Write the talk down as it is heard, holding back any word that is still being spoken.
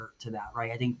to that,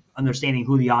 right? I think understanding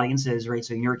who the audience is, right?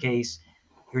 So in your case,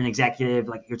 you're an executive,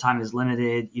 like your time is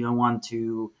limited. You don't want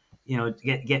to,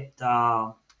 get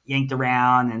yanked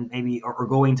around and maybe or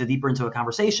go into deeper into a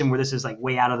conversation where this is like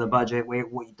way out of the budget, way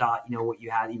what you thought, what you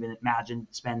had even imagined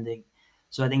spending.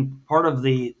 So I think part of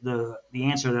the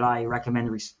answer that I recommend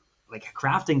like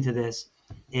crafting to this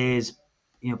is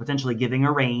potentially giving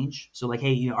a range. So like,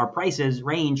 hey, our prices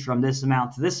range from this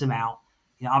amount to this amount.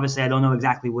 Obviously I don't know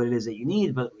exactly what it is that you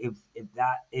need, but if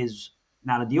that is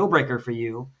not a deal breaker for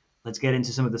you, let's get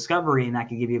into some of discovery and that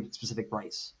can give you a specific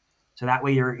price. So that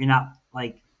way you're not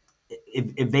like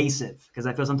evasive, because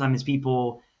I feel sometimes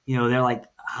people, they're like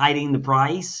hiding the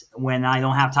price when I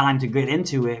don't have time to get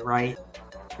into it, right?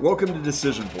 Welcome to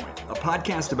Decision Point, a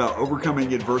podcast about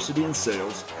overcoming adversity in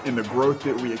sales and the growth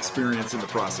that we experience in the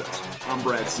process. I'm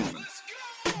Brad Siemens.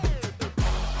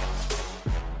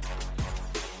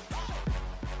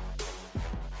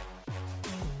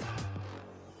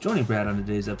 Joining Brad on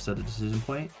today's episode of Decision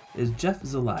Point is Jeff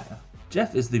Zelaya.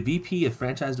 Jeff is the VP of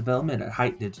Franchise Development at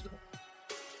Hite Digital.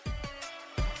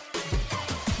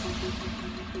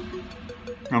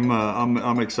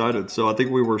 I'm excited. So I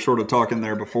think we were sort of talking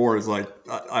there before. Is like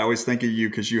I always think of you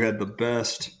because you had the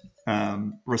best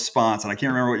response, and I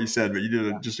can't remember what you said, but you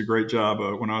did just a great job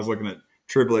when I was looking at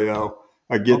Triblio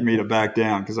getting me to back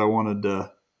down because I wanted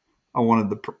to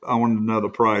know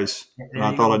the price, and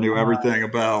I thought I knew everything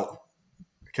about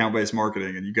account-based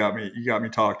marketing, and you got me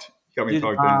talked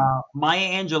down.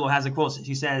 Maya Angelou has a quote.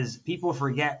 She says, "People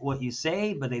forget what you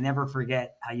say, but they never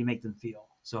forget how you make them feel."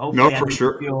 So hopefully,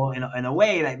 I feel in a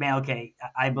way that, man, okay,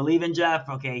 I believe in Jeff.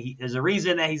 Okay, there's a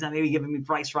reason that he's not maybe giving me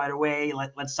price right away.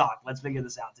 Let's talk. Let's figure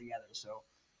this out together. So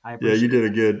I appreciate you did a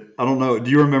good. I don't know. Do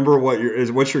you remember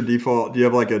what's your default? Do you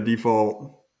have like a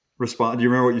default response? Do you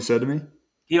remember what you said to me?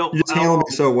 You just handled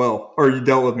me so well, or you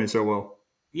dealt with me so well.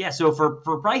 Yeah. So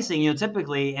for pricing,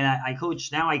 typically, and I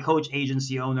coach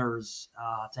agency owners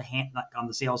on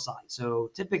the sales side.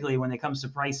 So typically, when it comes to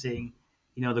pricing,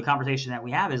 the conversation that we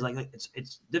have is like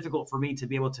it's difficult for me to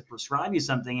be able to prescribe you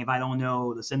something if I don't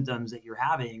know the symptoms that you're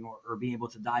having or be able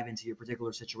to dive into your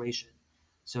particular situation.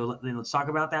 So let's talk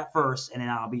about that first, and then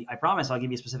I promise I'll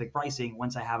give you specific pricing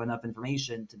once I have enough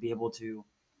information to be able to,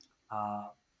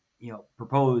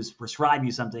 prescribe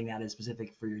you something that is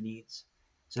specific for your needs.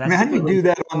 So that's how do you do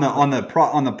that on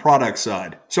the product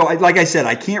side? So like I said,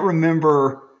 I can't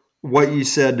remember what you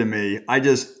said to me. I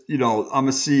just, I'm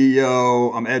a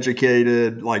CEO, I'm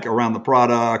educated like around the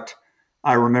product.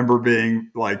 I remember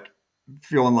being like,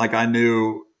 feeling like I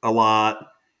knew a lot,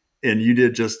 and you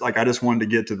did just like, I just wanted to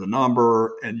get to the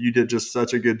number, and you did just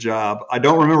such a good job. I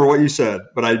don't remember what you said,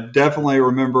 but I definitely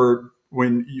remember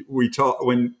when we talked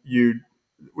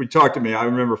to me, I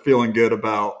remember feeling good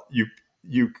about you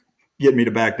getting me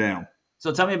to back down.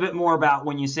 So tell me a bit more about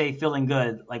when you say feeling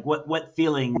good, like what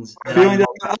feelings?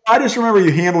 I just remember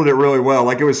you handled it really well.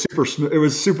 Like it was super smooth. It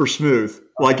was super smooth. Okay.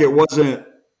 Like it wasn't,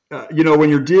 when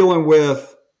you're dealing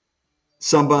with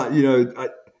somebody,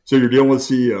 so you're dealing with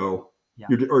CEO,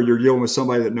 or you're dealing with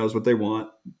somebody that knows what they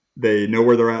want. They know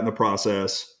where they're at in the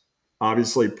process.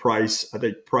 Obviously price, I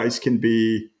think price can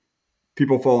be,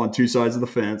 people fall on two sides of the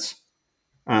fence.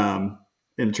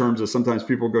 In terms of sometimes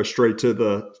people go straight to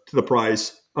the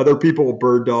price. Other people will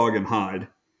bird dog and hide.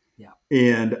 Yeah.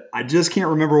 And I just can't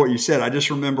remember what you said. I just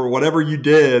remember whatever you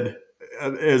did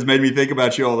has made me think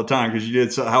about you all the time because you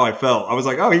did how I felt. I was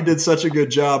like, oh, he did such a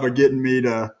good job of getting me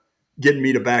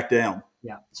to back down.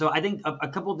 Yeah. So I think a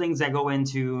couple of things that go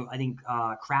into,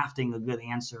 crafting a good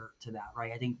answer to that,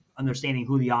 right? I think understanding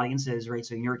who the audience is, right?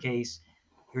 So in your case,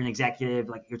 you're an executive,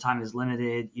 like your time is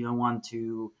limited. You don't want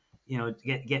to,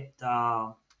 get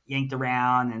yanked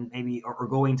around and maybe or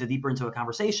go into deeper into a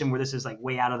conversation where this is like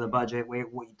way out of the budget, way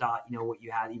what you thought, what you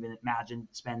had even imagined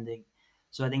spending.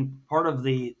 So I think part of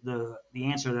the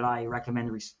answer that I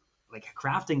recommend like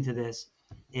crafting to this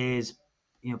is,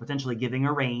 potentially giving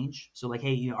a range. So like,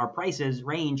 hey, our prices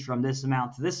range from this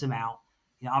amount to this amount.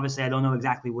 Obviously I don't know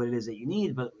exactly what it is that you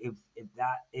need, but if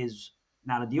that is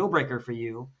not a deal breaker for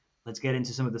you, let's get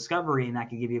into some of discovery and that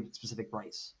can give you a specific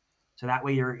price. So that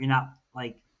way you're not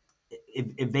like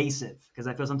evasive, because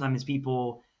I feel sometimes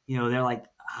people, they're like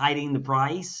hiding the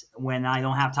price when I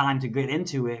don't have time to get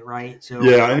into it, right? So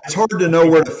yeah, and it's hard to know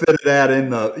where to fit it at in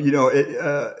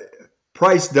the,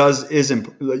 price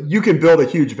you can build a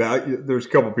huge value. There's a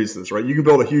couple pieces of this, right? You can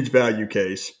build a huge value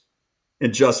case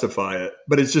and justify it,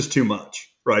 but it's just too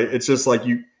much, right? It's just like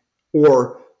you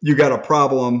got a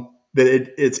problem that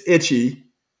it's itchy,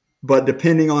 but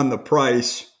depending on the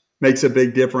price makes a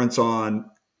big difference on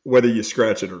whether you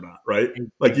scratch it or not, right?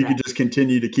 Like you could just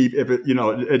continue to keep, if it,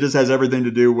 it just has everything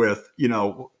to do with,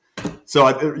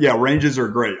 So yeah, ranges are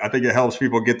great. I think it helps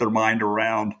people get their mind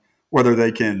around whether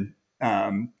they can,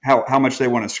 how much they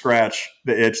want to scratch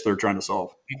the itch they're trying to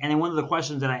solve. And then one of the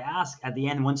questions that I ask at the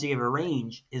end, once you give a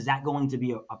range, is that going to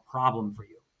be a problem for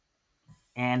you?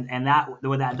 And that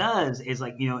what that does is,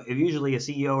 like, if usually a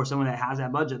CEO or someone that has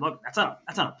that budget, look, that's not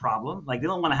a problem. Like, they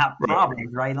don't want to have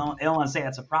problems, right? They don't want to say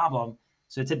that's a problem.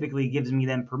 So it typically gives me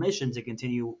then permission to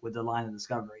continue with the line of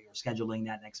discovery or scheduling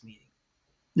that next meeting.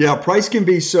 Yeah, price can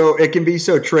be so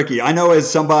tricky. I know,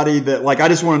 as somebody that, like, I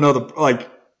just want to know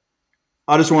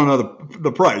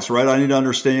the price, right? I need to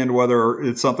understand whether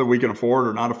it's something we can afford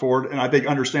or not afford. And I think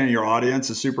understanding your audience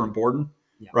is super important,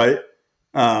 right?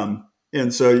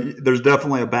 And so there's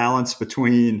definitely a balance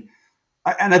between,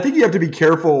 and I think you have to be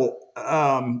careful.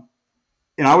 And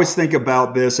I always think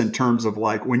about this in terms of,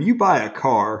 like, when you buy a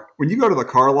car, when you go to the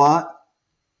car lot,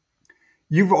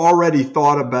 you've already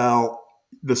thought about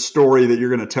the story that you're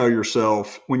going to tell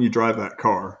yourself when you drive that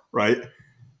car, right?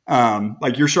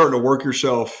 Like, you're starting to work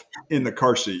yourself in the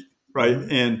car seat, right?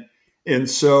 Mm-hmm. And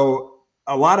so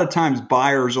a lot of times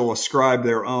buyers will ascribe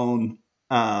their own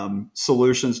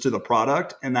solutions to the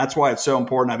product, and that's why it's so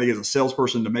important, I think, as a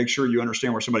salesperson, to make sure you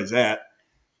understand where somebody's at,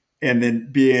 and then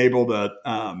being able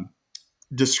to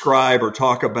describe or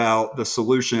talk about the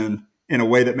solution in a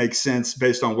way that makes sense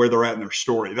based on where they're at in their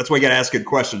story. That's why you got to ask good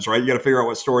questions, right? You got to figure out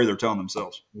what story they're telling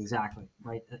themselves. Exactly,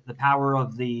 right. The power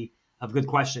of good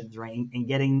questions, right? And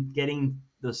getting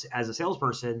this, as a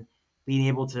salesperson, being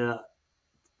able to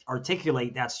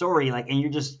articulate that story, like,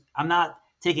 and I'm not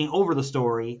taking over the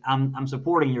story. I'm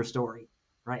supporting your story,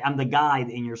 right? I'm the guide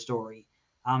in your story.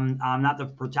 I'm not the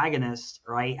protagonist,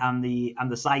 right? I'm the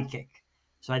sidekick.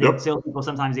 So I think salespeople,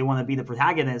 sometimes they want to be the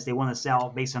protagonist. They want to sell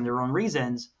based on their own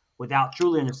reasons without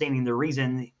truly understanding the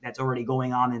reason that's already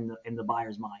going on in the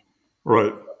buyer's mind.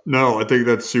 Right. No, I think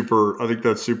that's super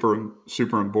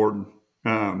important.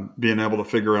 Being able to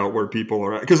figure out where people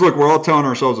are at. Because, look, we're all telling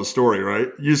ourselves a story, right?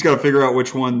 You just got to figure out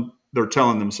which one they're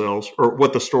telling themselves, or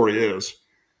what the story is.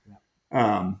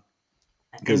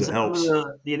 Because it helps.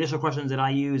 The initial questions that I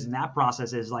use in that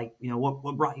process is, like,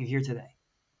 what brought you here today?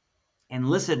 And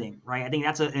listening, right? I think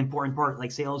that's an important part.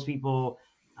 Like, salespeople,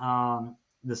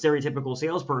 the stereotypical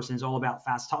salesperson is all about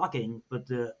fast talking, but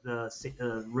the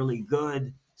really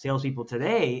good salespeople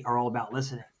today are all about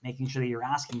listening, making sure that you're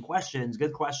asking questions,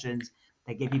 good questions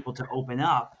that get people to open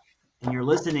up, and you're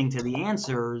listening to the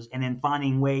answers, and then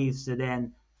finding ways to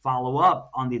then follow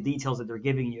up on the details that they're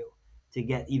giving you to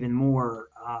get even more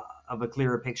of a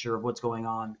clearer picture of what's going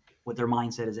on, what their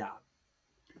mindset is at.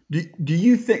 Do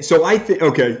you think so?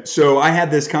 Okay. So I had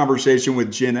this conversation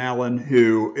with Jen Allen,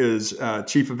 who is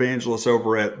chief evangelist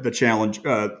over at the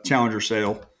Challenger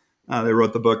Sale. They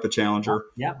wrote the book, The Challenger.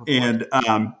 Yeah. And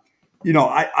I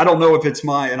don't know if it's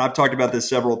and I've talked about this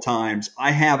several times.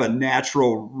 I have a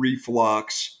natural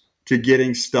reflux to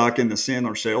getting stuck in the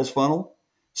Sandler sales funnel.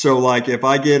 So, like, if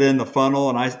I get in the funnel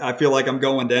and I feel like I'm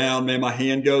going down, man, my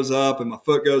hand goes up and my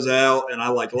foot goes out, and I,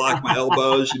 like, lock my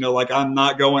elbows, like, I'm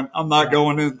not going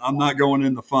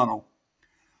in the funnel.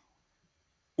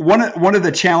 One of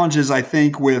the challenges, I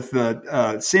think, with the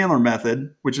Sandler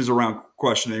method, which is around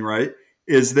questioning, right,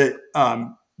 is that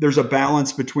there's a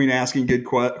balance between asking good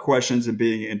questions and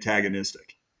being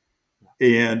antagonistic.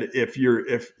 And if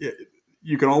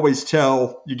you can always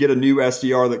tell, you get a new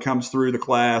SDR that comes through the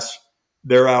class,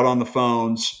 they're out on the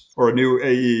phones, or a new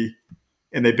AE,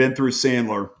 and they've been through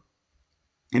Sandler,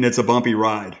 and it's a bumpy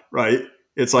ride, right?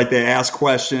 It's like they ask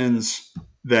questions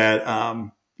that,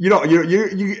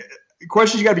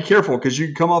 questions you got to be careful, because you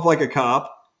can come off like a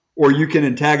cop, or you can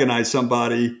antagonize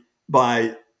somebody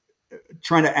by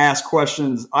trying to ask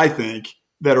questions, I think,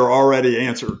 that are already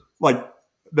answered, like,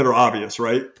 that are obvious,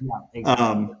 right? Yeah,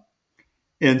 exactly.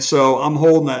 And so I'm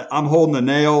holding the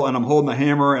nail, and I'm holding the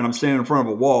hammer, and I'm standing in front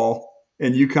of a wall,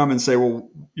 and you come and say,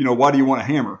 well, why do you want a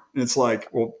hammer? And it's like,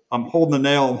 well, I'm holding the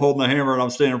nail, I'm holding the hammer, and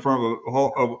I'm standing in front of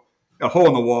a hole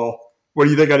in the wall. What do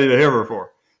you think I need a hammer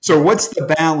for? So what's the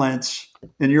balance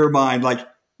in your mind? Like,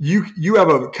 you have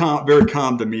a very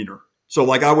calm demeanor. So,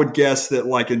 like, I would guess that,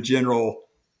 like, in general,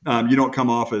 you don't come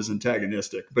off as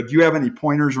antagonistic. But do you have any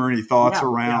pointers or any thoughts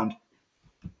around?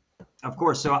 Yeah. Of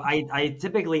course. So I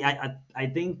typically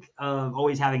think of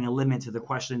always having a limit to the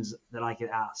questions that I could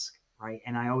ask, right?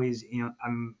 And I always,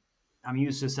 I'm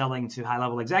used to selling to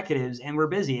high-level executives, and we're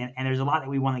busy, and there's a lot that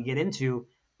we want to get into,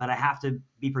 but I have to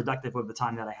be productive with the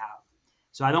time that I have.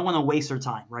 So I don't want to waste their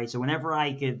time, right? So whenever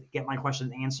I could get my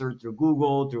questions answered through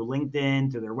Google, through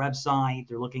LinkedIn, through their website,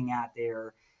 through looking at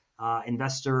their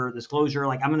investor disclosure,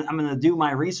 like, I'm gonna do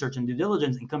my research and due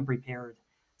diligence and come prepared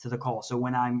to the call. So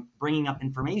when I'm bringing up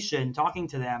information, talking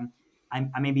to them,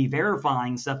 I may be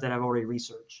verifying stuff that I've already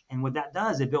researched. And what that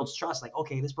does, it builds trust. Like,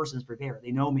 okay, this person's prepared.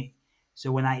 They know me.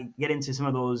 So when I get into some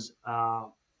of those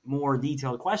more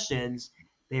detailed questions,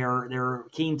 they're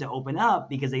keen to open up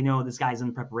because they know this guy's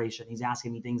in preparation. He's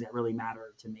asking me things that really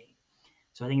matter to me.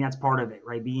 So I think that's part of it,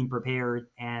 right? Being prepared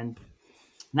and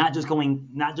not just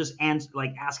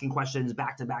asking questions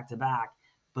back to back to back,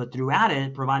 but throughout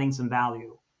it, providing some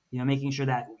value. Making sure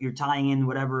that you're tying in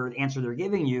whatever answer they're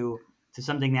giving you to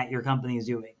something that your company is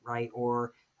doing, right?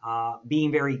 Or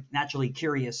being very naturally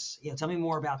curious. Tell me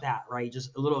more about that, right?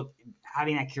 Just a little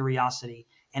having that curiosity,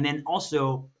 and then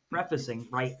also prefacing,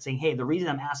 right? Saying, hey, the reason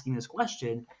I'm asking this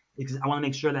question is because I want to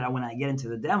make sure that when I get into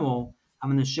the demo, I'm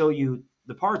going to show you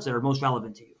the parts that are most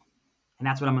relevant to you. And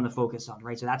that's what I'm going to focus on,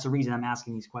 right? So that's the reason I'm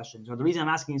asking these questions. Or the reason I'm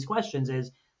asking these questions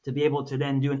is to be able to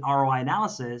then do an ROI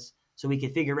analysis so we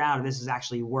can figure out if this is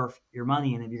actually worth your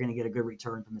money and if you're going to get a good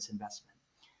return from this investment.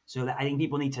 So I think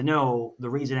people need to know the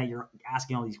reason that you're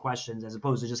asking all these questions as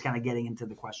opposed to just kind of getting into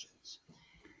the questions.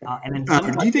 And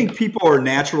then do you think people are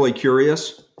naturally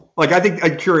curious? Like, I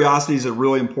think curiosity is a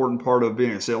really important part of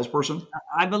being a salesperson.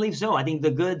 I believe so. I think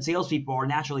the good salespeople are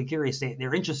naturally curious.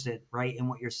 They're interested, right, in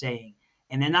what you're saying.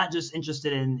 And they're not just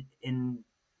interested in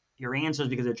your answers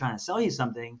because they're trying to sell you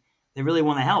something. They really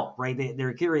want to help, right?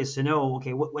 They're curious to know,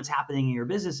 okay, what's happening in your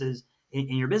businesses,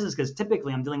 in your business, because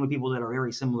typically I'm dealing with people that are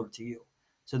very similar to you.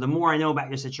 So the more I know about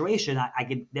your situation, I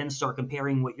could then start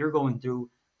comparing what you're going through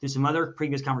to some other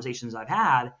previous conversations I've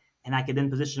had, and I could then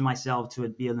position myself to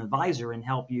be an advisor and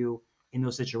help you in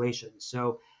those situations.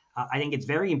 So I think it's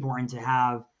very important to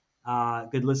have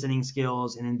good listening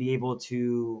skills and then be able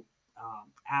to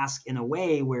ask in a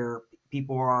way where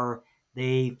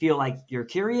they feel like you're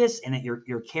curious and that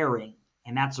you're caring,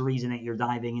 and that's the reason that you're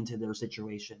diving into their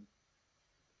situation.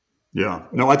 Yeah,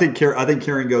 no, I think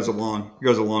caring goes a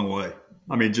long way.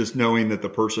 I mean, just knowing that the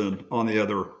person on the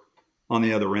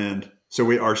other end. So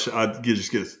I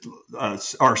just get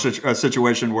our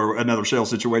situation where another sales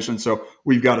situation. So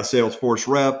we've got a Salesforce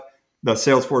rep. The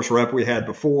Salesforce rep we had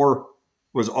before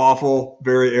was awful,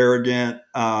 very arrogant.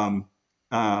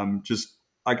 Just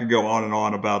I could go on and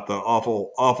on about the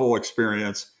awful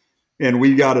experience. And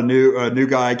we got a new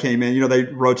guy came in. They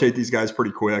rotate these guys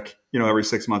pretty quick, every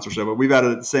 6 months or so. But we've had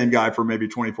the same guy for maybe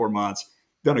 24 months,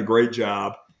 done a great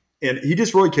job. And he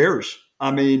just really cares.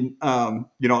 I mean,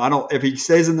 if he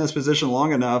stays in this position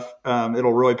long enough,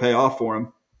 it'll really pay off for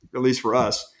him, at least for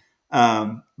us.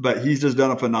 But he's just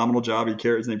done a phenomenal job. He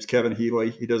cares. His name's Kevin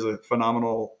Healy. He does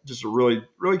really,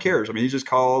 really cares. I mean, he just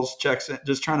calls, checks in,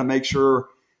 just trying to make sure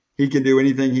he can do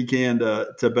anything he can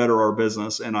to better our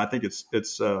business. And I think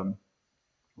it's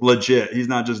legit. He's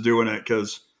not just doing it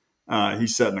because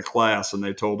he's setting a class and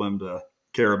they told him to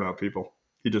care about people.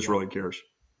 He just really cares.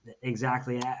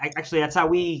 Exactly. Actually, that's how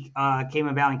we came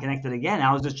about and connected again.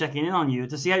 I was just checking in on you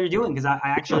to see how you're doing because I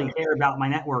actually care about my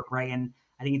network, right? And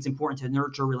I think it's important to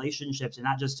nurture relationships and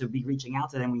not just to be reaching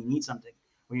out to them when you need something,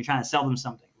 when you're trying to sell them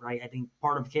something, right? I think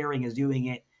part of caring is doing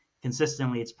it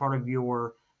consistently. It's part of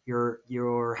your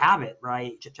habit,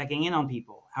 right? Checking in on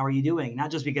people. How are you doing?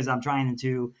 Not just because I'm trying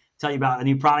to tell you about a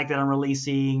new product that I'm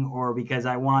releasing or because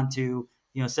I want to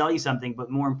sell you something, but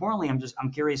more importantly,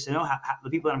 I'm curious to know how the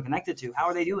people that I'm connected to, how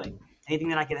are they doing? Anything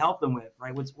that I can help them with,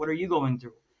 right? What are you going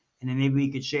through? And then maybe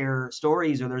we could share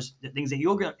stories or there's things that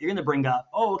you're going to bring up.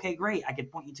 Oh, okay, great. I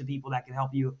could point you to people that can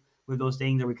help you with those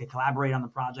things, or we could collaborate on the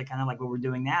project, kind of like what we're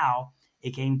doing now.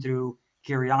 It came through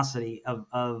curiosity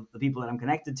of the people that I'm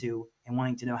connected to and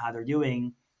wanting to know how they're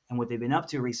doing and what they've been up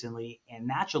to recently. And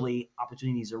naturally,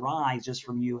 opportunities arise just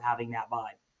from you having that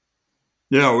vibe.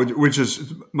 Yeah, which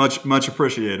is much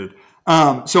appreciated.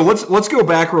 So let's go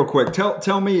back real quick.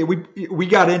 Tell me, we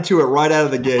got into it right out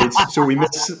of the gates, so we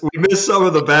missed some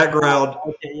of the background.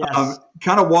 Okay, yes.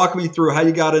 Kind of walk me through how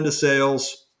you got into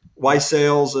sales, why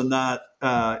sales, and not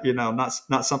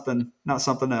not something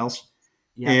else.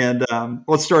 Yeah. And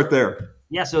let's start there.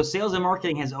 Yeah, so sales and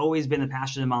marketing has always been a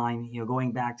passion of mine.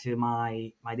 Going back to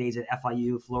my days at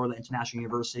FIU, Florida International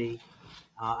University.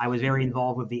 I was very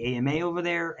involved with the AMA over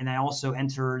there, and I also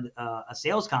entered a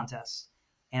sales contest,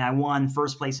 and I won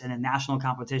first place in a national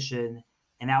competition,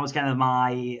 and that was kind of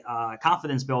my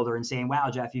confidence builder in saying, wow,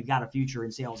 Jeff, you've got a future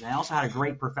in sales. And I also had a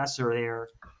great professor there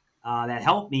that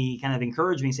helped me kind of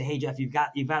encourage me and say, hey, Jeff, you've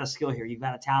got a skill here, you've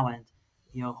got a talent,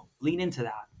 lean into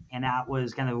that. And that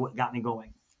was kind of what got me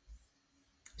going.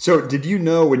 So did you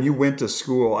know when you went to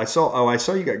school, I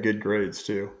saw you got good grades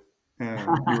too. You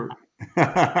were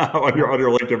on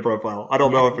your LinkedIn profile. I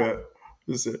don't know if it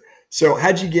is it. So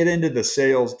how'd you get into the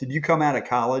sales? Did you come out of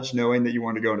college knowing that you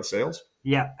wanted to go into sales?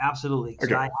 Yeah, absolutely.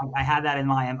 Okay. So I had that in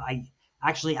mind.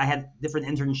 actually I had different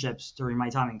internships during my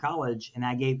time in college, and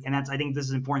I think this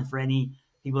is important for any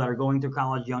people that are going through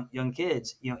college, young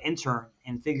kids, intern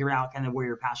and figure out kind of where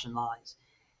your passion lies.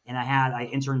 And I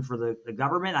interned for the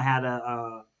government. I had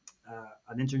an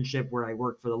internship where I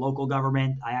worked for the local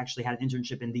government. I actually had an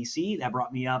internship in DC that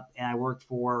brought me up, and I worked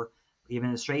for the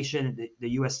administration,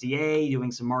 the USDA,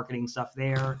 doing some marketing stuff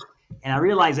there. And I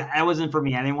realized that wasn't for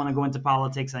me. I didn't want to go into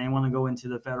politics. I didn't want to go into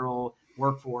the federal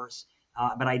workforce.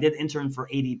 But I did intern for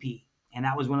ADP, and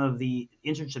that was one of the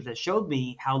internships that showed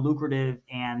me how lucrative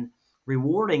and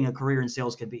rewarding a career in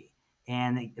sales could be.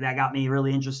 And that got me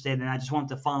really interested. And I just wanted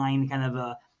to find kind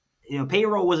of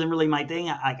payroll wasn't really my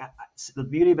thing. The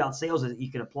beauty about sales is that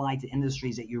you can apply to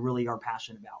industries that you really are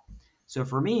passionate about. So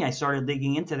for me, I started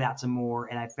digging into that some more,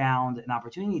 and I found an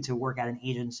opportunity to work at an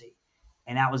agency.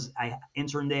 And I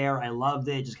interned there. I loved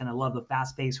it. Just kind of loved the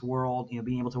fast-paced world,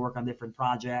 being able to work on different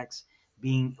projects,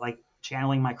 being like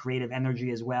channeling my creative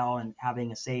energy as well, and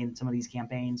having a say in some of these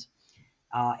campaigns.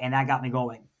 And that got me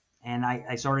going. And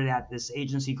I started at this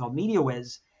agency called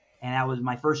MediaWiz, and that was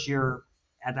my first year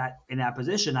in that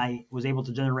position. I was able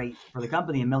to generate for the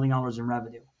company $1 million in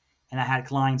revenue, and I had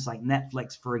clients like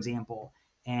Netflix, for example,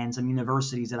 and some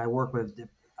universities that I work with,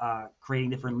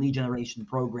 creating different lead generation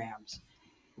programs.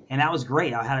 And that was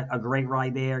great. I had a great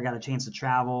ride there. Got a chance to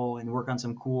travel and work on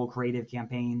some cool creative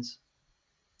campaigns.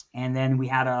 And then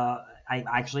I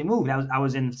actually moved. I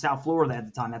was in South Florida at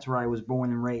the time. That's where I was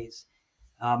born and raised.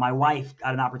 My wife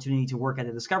got an opportunity to work at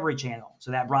the Discovery Channel.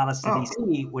 So that brought us to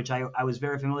DC, which I was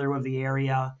very familiar with the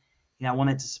area. I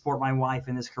wanted to support my wife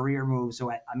in this career move.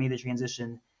 So I made the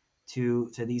transition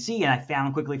to DC,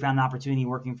 and quickly found an opportunity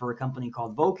working for a company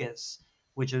called Vocus,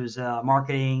 which was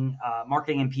marketing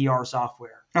and PR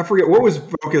software. I forget, what was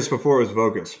Vocus before it was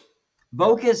Vocus?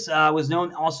 Vocus was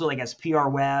known also like as PR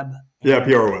Web. Yeah,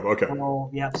 PR Web. Okay.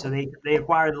 Yeah. So they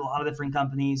acquired a lot of different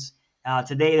companies.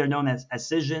 Today they're known as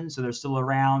Cision, so they're still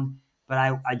around. But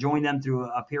I joined them through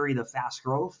a period of fast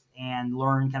growth and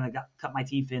cut my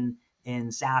teeth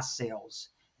in SaaS sales,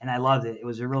 and I loved it. It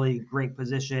was a really great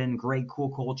position, great cool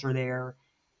culture there.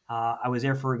 I was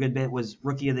there for a good bit. Was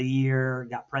Rookie of the Year,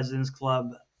 got President's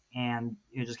Club, and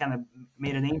just kind of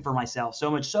made a name for myself. So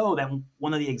much so that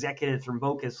one of the executives from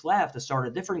Vocus left to start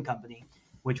a different company,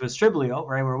 which was Triblio,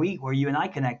 right, where you and I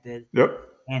connected. Yep.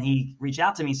 And he reached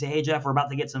out to me and said, "Hey, Jeff, we're about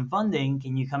to get some funding.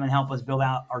 Can you come and help us build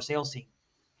out our sales team?"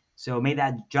 So made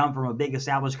that jump from a big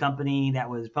established company that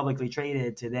was publicly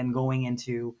traded to then going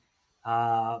into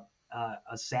a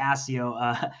SaaS,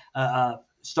 a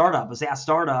SaaS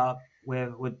startup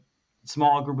with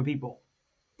small group of people.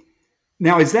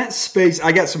 Now, is that space?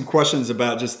 I got some questions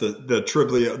about just the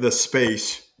Triblio, the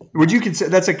space. Would you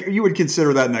consider you would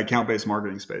consider that an account-based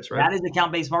marketing space, right? That is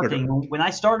account-based marketing. Okay. When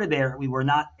I started there, we were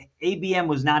not ABM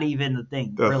was not even the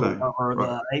thing, or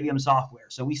the ABM software.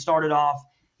 So we started off,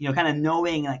 kind of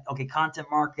knowing like, okay, content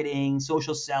marketing,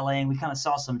 social selling. We kind of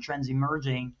saw some trends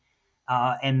emerging,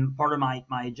 and part of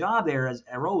my job there as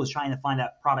a role was trying to find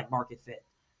that product market fit.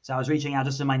 So I was reaching out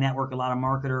just in my network, a lot of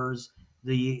marketers.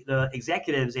 The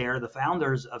executives there, the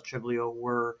founders of Triblio,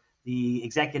 were the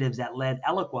executives that led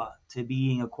Eloqua to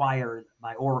being acquired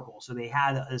by Oracle. So they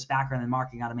had this background in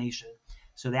marketing automation.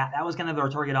 So that was kind of our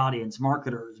target audience,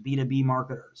 marketers, B2B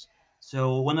marketers.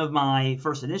 So one of my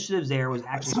first initiatives there was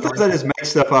actually. Sometimes I just make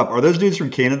stuff up. Are those dudes from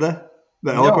Canada?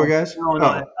 The Eloqua guys?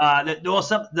 No.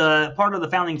 The part of the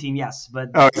founding team, yes,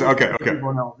 but okay.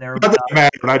 People know they're. Not that it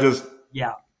matters, but I just.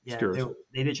 Yeah.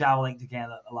 They did traveling to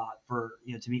Canada a lot for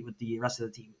to meet with the rest of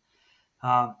the team.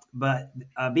 But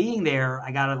being there,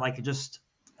 I got just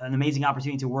an amazing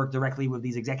opportunity to work directly with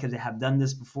these executives that have done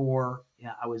this before.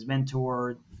 I was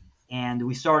mentored, and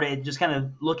we started just kind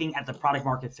of looking at the product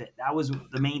market fit. That was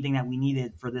the main thing that we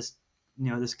needed for this,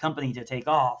 this company to take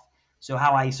off. So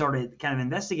how I started kind of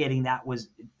investigating that was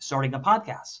starting a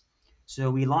podcast.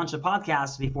 So we launched a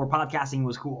podcast before podcasting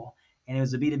was cool. And it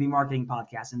was a B2B marketing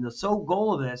podcast. And the sole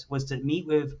goal of this was to meet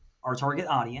with our target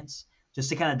audience, just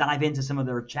to kind of dive into some of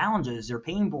their challenges, their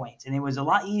pain points. And it was a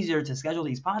lot easier to schedule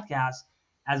these podcasts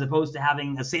as opposed to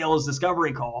having a sales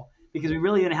discovery call, because we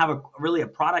really didn't have a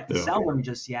product to sell them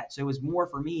just yet. So it was more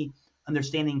for me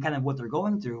understanding kind of what they're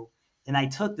going through. And I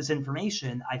took this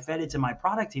information, I fed it to my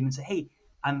product team and said, hey,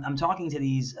 I'm talking to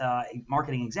these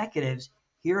marketing executives.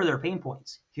 Here are their pain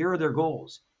points. Here are their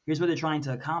goals. Here's what they're trying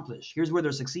to accomplish. Here's where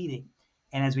they're succeeding.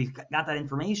 And as we got that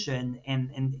information,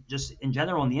 and just in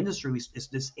general in the industry,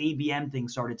 this ABM thing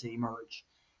started to emerge,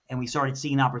 and we started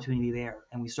seeing opportunity there,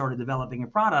 and we started developing a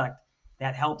product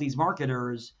that helped these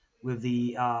marketers with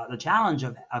the challenge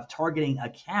of targeting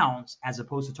accounts as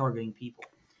opposed to targeting people,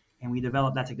 and we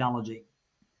developed that technology.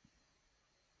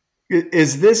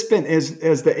 Is this been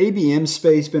has the ABM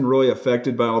space been really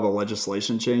affected by all the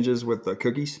legislation changes with the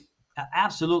cookies?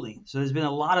 Absolutely. So there's been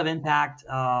a lot of impact,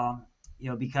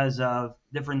 because of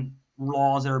different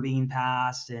laws that are being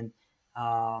passed, and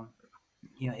um,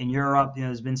 in Europe,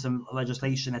 there's been some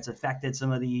legislation that's affected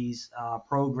some of these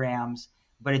programs,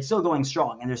 but it's still going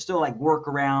strong. And there's still like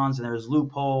workarounds, and there's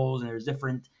loopholes, and there's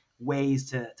different ways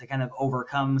to kind of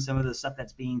overcome some of the stuff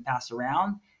that's being passed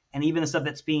around. And even the stuff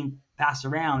that's being passed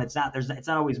around, it's not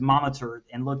always monitored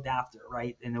and looked after,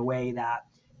 right? In a way that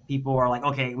people are like,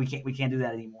 okay, we can't do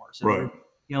that anymore. So Right.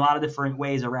 there's a lot of different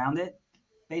ways around it,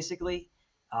 basically.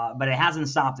 But it hasn't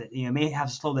stopped it. It may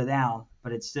have slowed it down,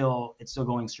 but it's still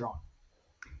going strong.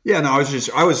 Yeah, no, I've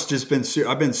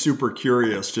been super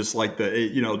curious, just like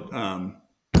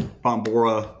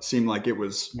Bombora seemed like it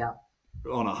was Yeah.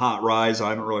 on a hot rise. I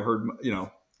haven't really heard,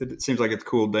 it seems like it's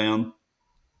cooled down.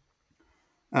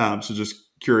 So just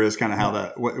curious kind of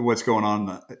how what's going on,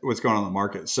 in the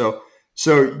market. So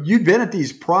you've been at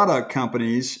these product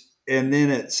companies, and then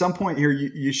at some point here,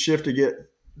 you shift to get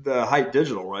the Hite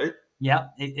Digital, right? Yeah,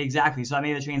 exactly. So I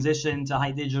made a transition to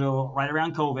Hite Digital right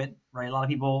around COVID, right? A lot of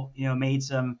people, made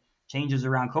some changes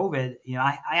around COVID.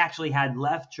 I actually had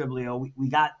left Triblio. We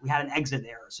had an exit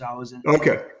there. So I was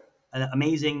Okay. an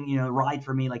amazing, ride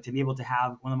for me, like to be able to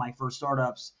have one of my first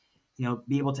startups,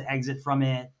 be able to exit from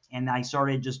it. And I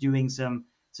started just doing some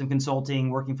consulting,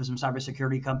 working for some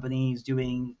cybersecurity companies,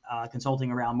 doing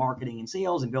consulting around marketing and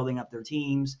sales and building up their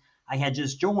teams. I had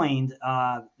just joined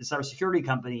the cybersecurity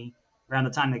company around the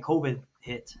time that COVID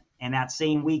hit. And that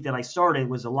same week that I started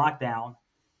was a lockdown.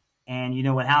 And you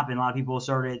know what happened? A lot of people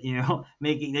started,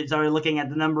 they started looking at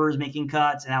the numbers, making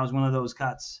cuts, and I was one of those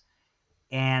cuts.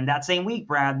 And that same week,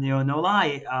 Brad, no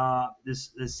lie, the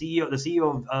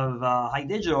CEO of Hite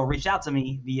Digital reached out to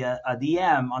me via a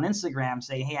DM on Instagram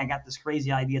saying, "Hey, I got this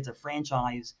crazy idea to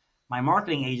franchise my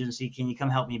marketing agency. Can you come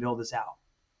help me build this out?"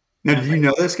 Now, And I did was you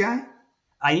like, know this guy?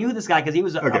 I knew this guy because he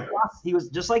was Okay. he was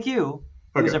just like you.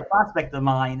 He was Okay. a prospect of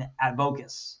mine at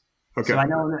Vocus. So Okay. I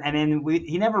know him, and then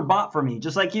he never bought for me,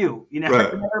 just like you. You never, Right.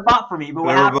 he never bought for me. But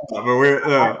what Never happened? bought, but we're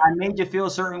I made you feel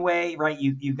a certain way, right?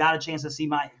 You got a chance to see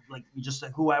just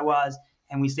who I was,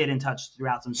 and we stayed in touch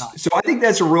throughout some time. So I think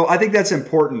that's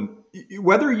important.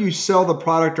 Whether you sell the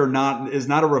product or not is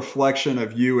not a reflection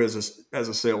of you as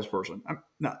a salesperson. I'm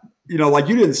not, like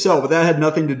you didn't sell, but that had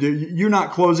nothing to do. You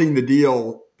not closing the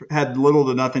deal had little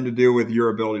to nothing to do with your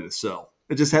ability to sell.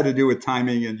 It just had to do with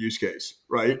timing and use case,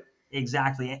 right?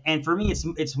 Exactly. And for me,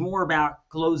 it's more about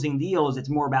closing deals. It's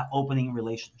more about opening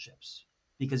relationships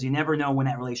because you never know when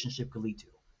that relationship could lead to,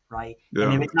 right?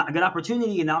 And Yeah. if it's not a good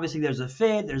opportunity, and obviously there's a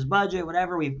fit, there's budget,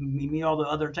 whatever, we meet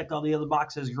check all the other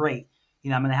boxes, great. I'm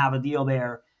going to have a deal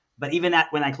there. But even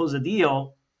that, when I close a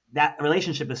deal, that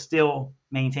relationship is still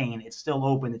maintained. It's still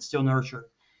open. It's still nurtured.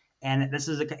 And this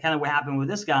is kind of what happened with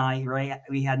this guy, right?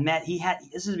 We had met.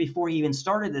 This is before he even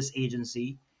started this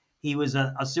agency. He was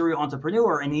a serial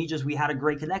entrepreneur, and we had a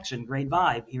great connection, great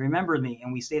vibe. He remembered me,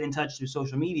 and we stayed in touch through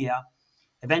social media.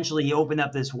 Eventually, he opened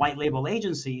up this white label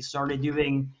agency, started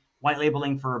doing white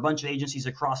labeling for a bunch of agencies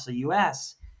across the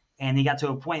U.S. And he got to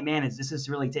a point, man, this is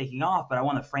really taking off, but I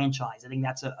want to franchise. I think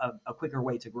that's a quicker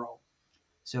way to grow.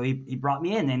 So he brought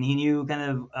me in, and he knew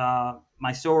kind of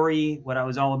my story, what I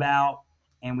was all about,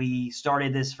 and we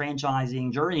started this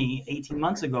franchising journey 18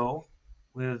 months ago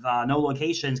with no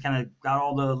locations. Kind of got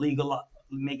all the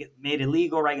made it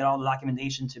legal, right? Got all the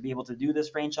documentation to be able to do this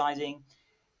franchising,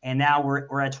 and now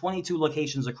we're at 22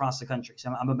 locations across the country.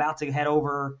 So I'm about to head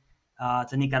over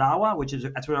to Nicaragua,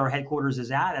 that's where our headquarters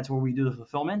is at. That's where we do the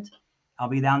fulfillment. I'll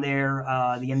be down there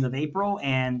the end of April,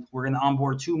 and we're going to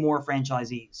onboard 2 more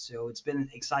franchisees. So it's been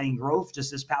exciting growth.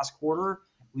 Just this past quarter,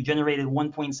 we generated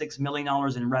 $1.6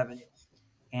 million in revenue.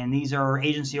 And these are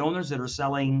agency owners that are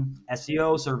selling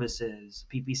SEO services,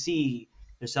 PPC,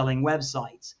 they're selling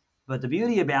websites. But the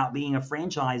beauty about being a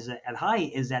franchise at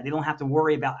Hite is that they don't have to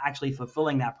worry about actually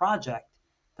fulfilling that project.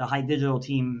 The Hite Digital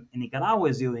team in Nicaragua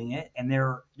is doing it, and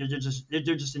they're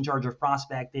just in charge of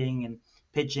prospecting and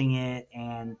pitching it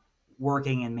and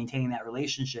working and maintaining that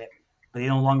relationship. But they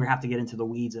no longer have to get into the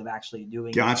weeds of actually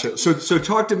doing Gotcha. So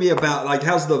talk to me about like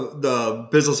how's the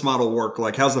business model work?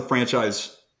 Like how's the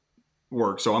franchise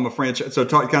work? So I'm a franchise. So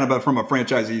talk kind of about from a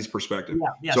franchisee's perspective.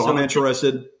 Yeah. So I'm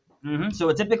interested. So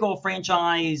a typical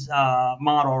franchise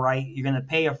model, right? You're going to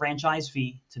pay a franchise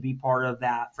fee to be part of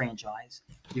that franchise.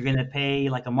 You're going to pay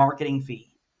like a marketing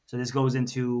fee. So this goes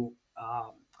into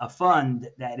a fund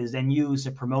that is then used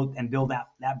to promote and build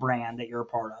that brand that you're a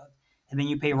part of. And then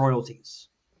you pay royalties.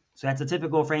 So that's a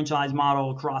typical franchise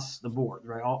model across the board,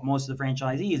 right? Most of the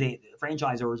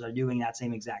franchisors are doing that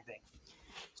same exact thing.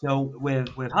 So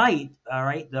with Hite, all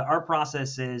right, our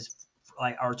process is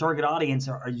like our target audience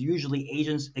are usually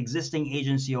existing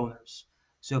agency owners.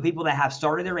 So people that have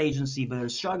started their agency but are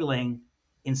struggling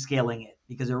in scaling it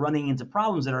because they're running into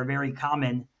problems that are very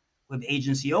common with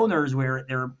agency owners where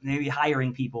they're maybe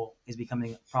hiring people is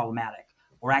becoming problematic.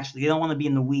 Or actually, they don't want to be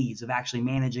in the weeds of actually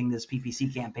managing this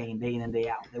PPC campaign day in and day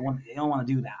out. They don't want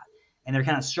to do that, and they're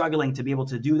kind of struggling to be able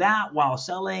to do that while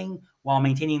selling, while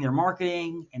maintaining their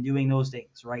marketing and doing those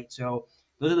things, right? So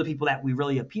those are the people that we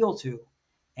really appeal to,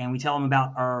 and we tell them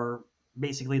about our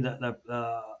basically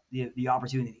the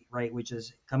opportunity, right? Which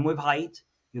is come with Hite.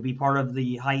 You'll be part of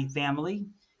the Hite family.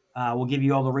 We'll give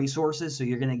you all the resources. So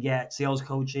you're going to get sales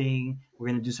coaching. We're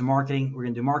going to do some marketing. We're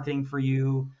going to do marketing for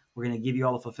you. We're going to give you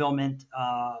all the fulfillment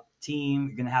team.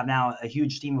 You're going to have now a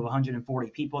huge team of 140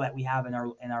 people that we have in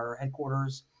our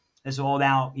headquarters. This all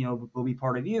now, will be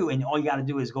part of you, and all you got to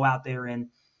do is go out there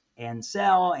and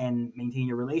sell and maintain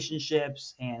your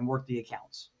relationships and work the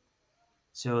accounts.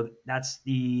 So that's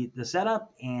the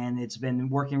setup, and it's been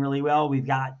working really well. We've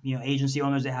got agency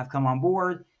owners that have come on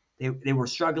board. They were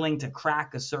struggling to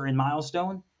crack a certain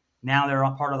milestone. Now they're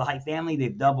a part of the Hite family.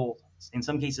 They've doubled. In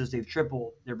some cases, they've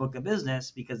tripled their book of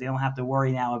business because they don't have to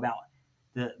worry now about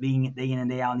the being day in and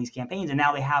day out in these campaigns. And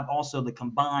now they have also the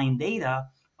combined data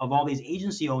of all these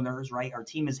agency owners, right? Our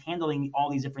team is handling all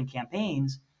these different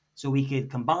campaigns, so we could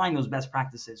combine those best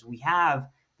practices. We have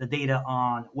the data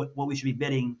on what we should be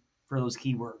bidding for those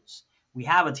keywords. We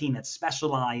have a team that's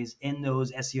specialized in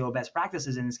those SEO best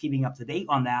practices and is keeping up to date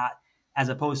on that, as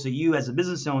opposed to you as a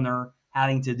business owner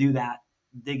having to do that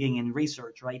digging and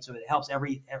research, right? So it helps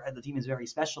the team is very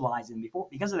specialized, and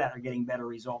because of that, they're getting better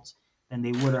results than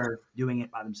they would are doing it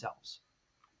by themselves.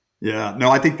 Yeah, no,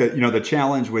 I think that the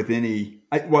challenge with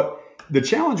the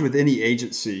challenge with any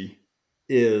agency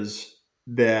is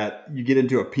that you get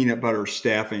into a peanut butter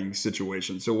staffing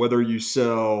situation. So whether you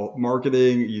sell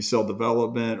marketing, you sell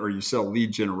development, or you sell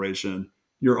lead generation,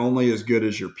 you're only as good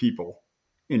as your people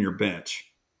in your bench.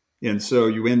 And so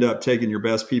you end up taking your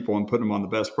best people and putting them on the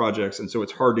best projects. And so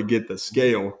it's hard to get the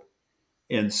scale.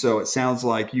 And so it sounds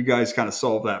like you guys kind of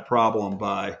solve that problem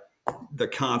by the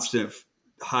constant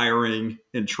hiring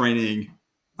and training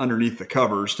underneath the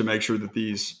covers to make sure that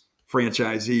these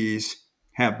franchisees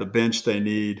have the bench they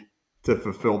need to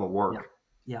fulfill the work.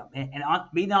 Yeah, and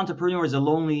being an entrepreneur is a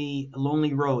lonely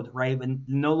road, right? But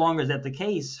no longer is that the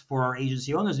case for our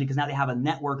agency owners, because now they have a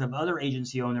network of other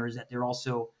agency owners that they're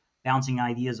also bouncing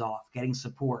ideas off, getting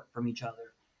support from each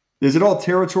other. Is it all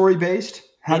territory based?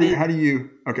 How do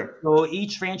you? Okay. So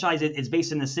each franchise is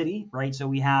based in the city, right? So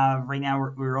we have right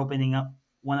now we're opening up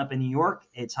one up in New York.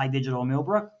 It's Hite Digital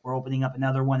Millbrook. We're opening up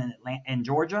another one in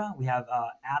Georgia. We have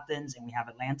Athens and we have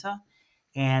Atlanta.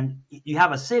 And you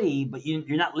have a city, but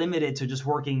you're not limited to just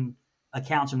working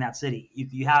accounts from that city.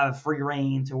 You have free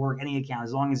reign to work any account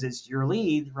as long as it's your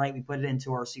lead, right? We put it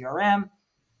into our CRM,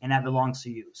 and that belongs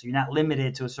to you. So you're not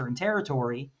limited to a certain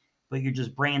territory, but you're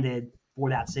just branded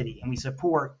for that city. And we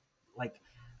support like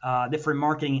different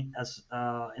marketing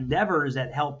endeavors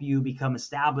that help you become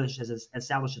established as an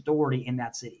established authority in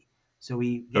that city. So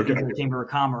we get into the Chamber of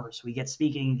Commerce. We get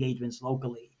speaking engagements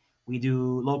locally. We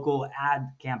do local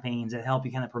ad campaigns that help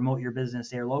you kind of promote your business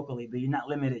there locally, but you're not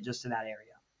limited just to that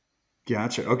area.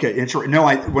 Gotcha. Okay. No,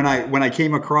 when I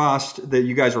came across that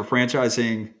you guys were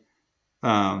franchising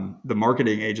the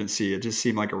marketing agency, it just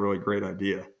seemed like a really great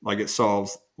idea. Like it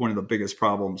solves one of the biggest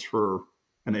problems for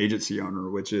an agency owner,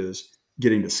 which is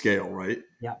getting to scale, right?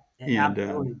 Yeah,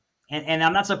 absolutely. And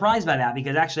I'm not surprised by that,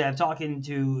 because actually I've talking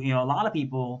to a lot of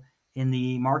people in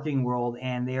the marketing world,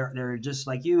 and they're just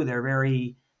like you. They're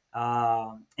very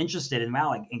interested and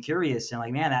and curious, and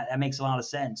like, man, that makes a lot of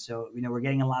sense. So we're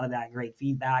getting a lot of that great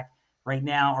feedback. Right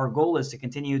now, our goal is to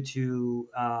continue to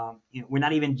we're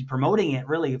not even promoting it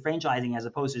really, franchising, as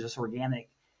opposed to just organic.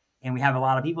 And we have a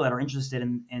lot of people that are interested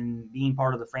in being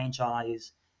part of the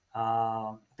franchise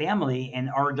family, and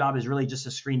our job is really just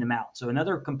to screen them out. So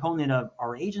another component of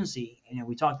our agency,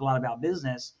 we talked a lot about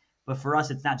business, but for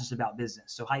us, it's not just about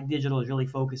business. So Hite Digital is really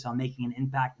focused on making an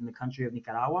impact in the country of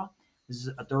Nicaragua. This is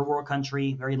a third world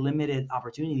country, very limited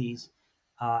opportunities,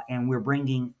 and we're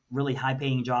bringing really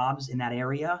high-paying jobs in that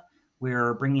area.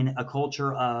 We're bringing a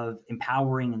culture of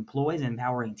empowering employees and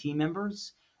empowering team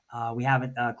members. We have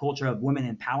a culture of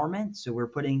women empowerment. So we're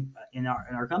putting in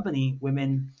our company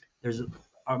women.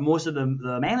 Most of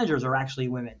the managers are actually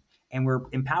women, and we're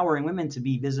empowering women to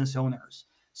be business owners.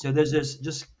 So there's this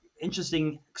just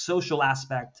interesting social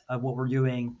aspect of what we're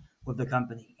doing with the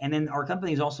company. And then our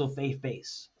company is also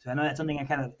faith-based. So I know that's something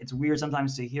it's weird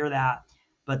sometimes to hear that,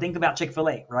 but think about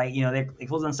Chick-fil-A, right? They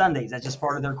close on Sundays. That's just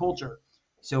part of their culture.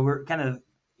 So we're kind of,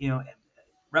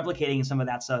 replicating some of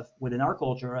that stuff within our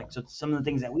culture. Like, so some of the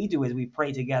things that we do is we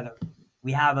pray together.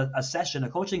 We have a session, a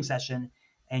coaching session,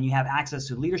 and you have access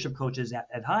to leadership coaches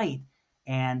at Hite,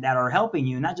 and that are helping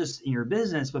you not just in your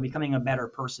business, but becoming a better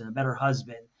person, a better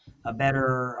husband, a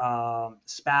better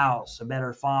spouse, a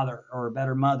better father, or a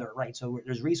better mother, right? So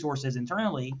there's resources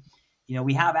internally.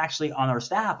 We have actually on our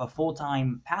staff a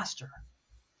full-time pastor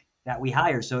that we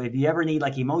hire. So if you ever need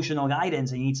like emotional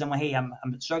guidance and you need someone, hey, I'm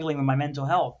struggling with my mental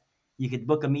health, you could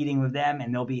book a meeting with them,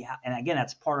 and they'll be. And again,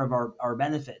 that's part of our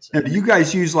benefits. Now, do you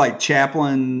guys use like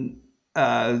Chaplains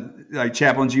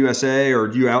USA, or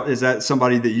is that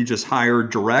somebody that you just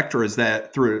hired direct, or is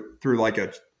that through like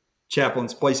a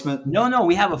chaplain's placement? No,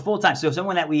 we have a full time. So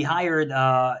someone that we hired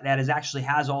that is actually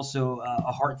has also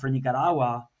a heart for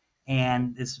Nicaragua,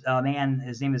 and this man,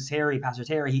 his name is Terry, Pastor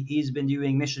Terry. He's been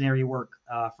doing missionary work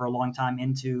for a long time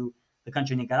into the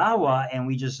country of Nicaragua, and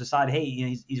we just decided, hey,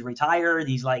 he's retired.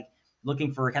 He's like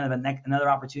looking for kind of another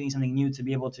opportunity, something new to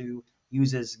be able to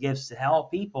use his gifts to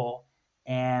help people.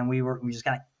 And we just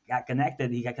kind of got connected.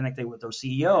 He got connected with our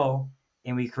CEO,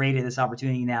 and we created this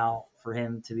opportunity now for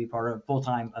him to be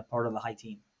full-time part of the Hite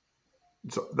team.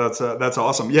 So that's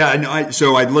awesome. Yeah,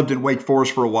 so I lived in Wake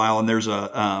Forest for a while, and there's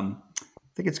I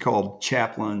think it's called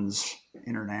Chaplains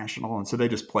International, and so they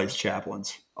just place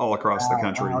chaplains all across the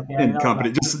country in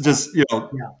company. Just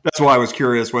That's why I was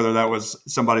curious whether that was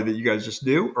somebody that you guys just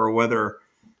do, or whether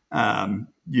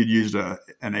you'd used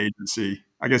an agency.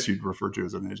 I guess you'd refer to it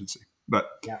as an agency. But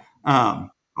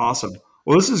awesome.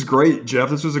 Well, this is great, Jeff.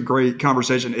 This was a great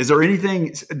conversation. Is there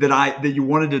anything that you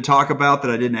wanted to talk about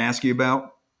that I didn't ask you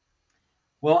about?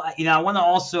 Well, I want to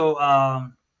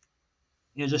also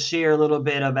just share a little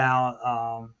bit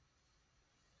about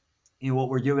what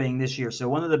we're doing this year. So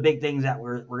one of the big things that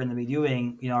we're going to be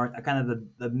doing, kind of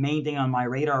the main thing on my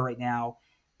radar right now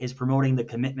is promoting the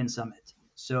Commitment Summit.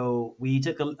 So we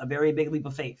took a very big leap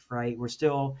of faith, right? We're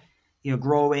still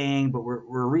growing, but we're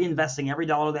reinvesting every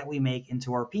dollar that we make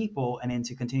into our people and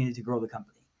into continuing to grow the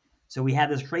company. So we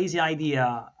had this crazy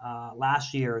idea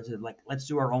last year to let's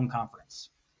do our own conference.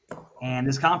 And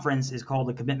this conference is called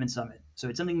the Commitment Summit. So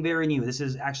it's something very new. This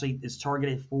is it's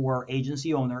targeted for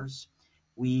agency owners.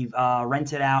 We've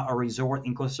rented out a resort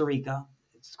in Costa Rica.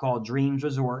 It's called Dreams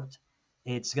Resort.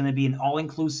 It's going to be an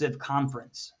all-inclusive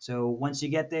conference. So once you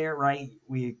get there, right,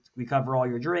 we cover all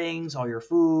your drinks, all your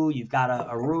food. You've got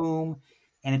a room,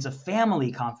 and it's a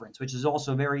family conference, which is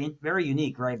also very, very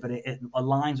unique, right? But it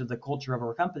aligns with the culture of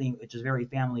our company, which is very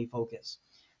family-focused.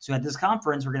 So at this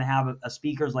conference, we're going to have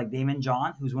speakers like Damon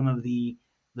John, who's one of the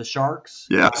Sharks.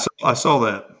 Yeah, I saw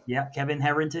that. Yeah, Kevin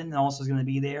Harrington also is going to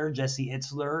be there, Jesse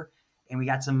Itzler, and we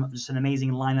got just an amazing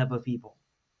lineup of people.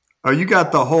 Oh, you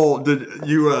got the whole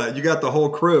you got the whole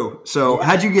crew. So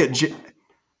how'd you get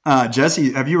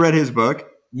Jesse? Have you read his book?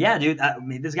 Yeah, dude.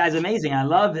 This guy's amazing. I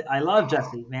love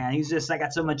Jesse, man. He's just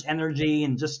got so much energy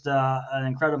and just an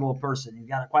incredible person. He's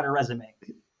got quite a resume.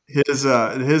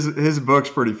 His book's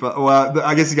pretty fun. Well,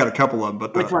 I guess he's got a couple of them,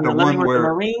 but Which one? The one where the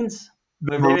Marines?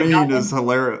 The Marine is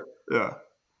hilarious. Yeah.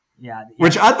 Yeah.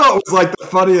 Which I thought was like the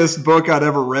funniest book I'd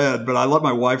ever read, but I let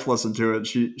my wife listen to it.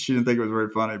 She didn't think it was very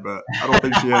funny, but I don't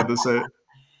think she had to say it.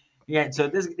 Yeah, so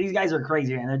these guys are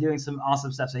crazy, man. They're doing some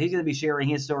awesome stuff. So he's going to be sharing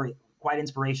his story, quite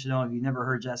inspirational. If you've never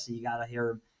heard Jesse, you got to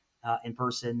hear him in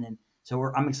person. And so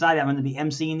I'm excited. I'm going to be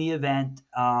emceeing the event.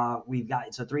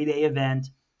 It's a 3-day event.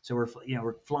 So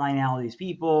we're flying out these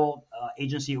people.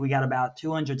 Agency, we got about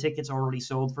 200 tickets already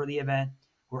sold for the event.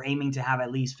 We're aiming to have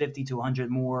at least 50 to 100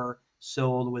 more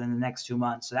sold within the next 2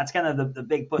 months. So that's kind of the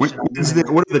big push. What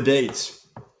are the dates?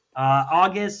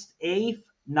 August 8th,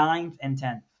 9th, and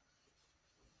 10th.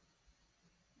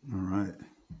 All right.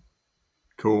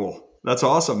 Cool. That's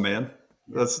awesome, man.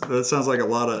 That sounds like a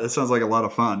lot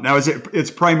of fun. Now,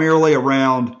 it's primarily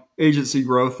around agency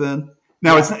growth then?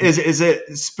 Now, is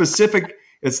it specific?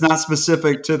 It's not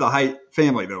specific to the Hite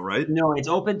family though, right? No, it's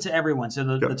open to everyone. So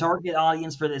the target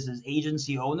audience for this is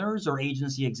agency owners or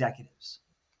agency executives.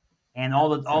 And all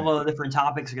the different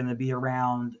topics are going to be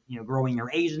around, growing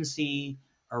your agency,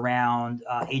 around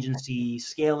agency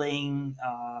scaling,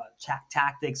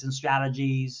 tactics and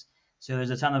strategies. So there's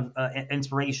a ton of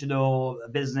inspirational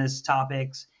business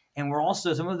topics. And we're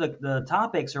also, some of the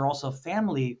topics are also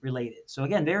family related. So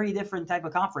again, very different type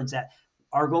of conference that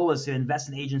our goal is to invest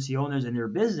in agency owners in their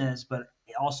business, but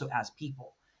also as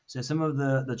people. So some of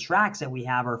the tracks that we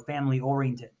have are family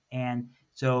oriented. And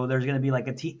so there's going to be like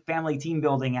family team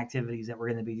building activities that we're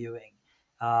going to be doing.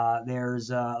 There's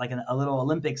like a little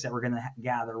Olympics that we're going to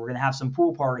gather. We're going to have some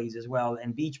pool parties as well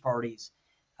and beach parties.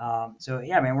 So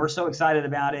yeah, man, we're so excited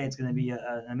about it. It's going to be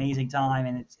an amazing time,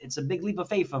 and it's a big leap of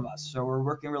faith of us. So we're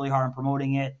working really hard on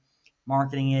promoting it,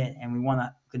 marketing it, and we want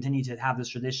to continue to have this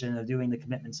tradition of doing the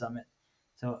Commitment Summit.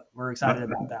 So we're excited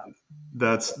about that.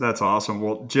 That's awesome.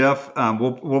 Well, Jeff,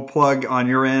 we'll plug on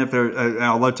your end if there.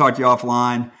 I'll let talk to you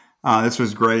offline. This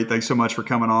was great. Thanks so much for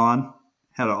coming on.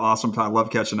 Had an awesome time. Love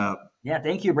catching up. Yeah,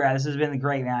 thank you, Brad. This has been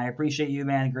great, man. I appreciate you,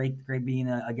 man. Great being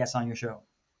a guest on your show.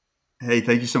 Hey,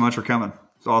 thank you so much for coming.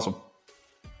 It's awesome.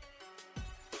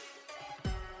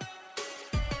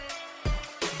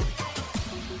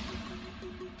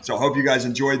 So I hope you guys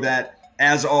enjoyed that.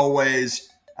 As always,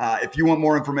 if you want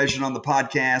more information on the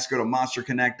podcast, go to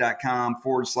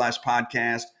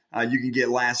monsterconnect.com/podcast. You can get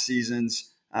last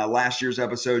year's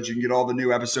episodes. You can get all the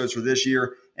new episodes for this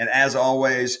year. And as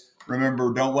always,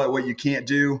 remember, don't let what you can't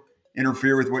do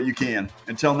interfere with what you can.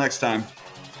 Until next time.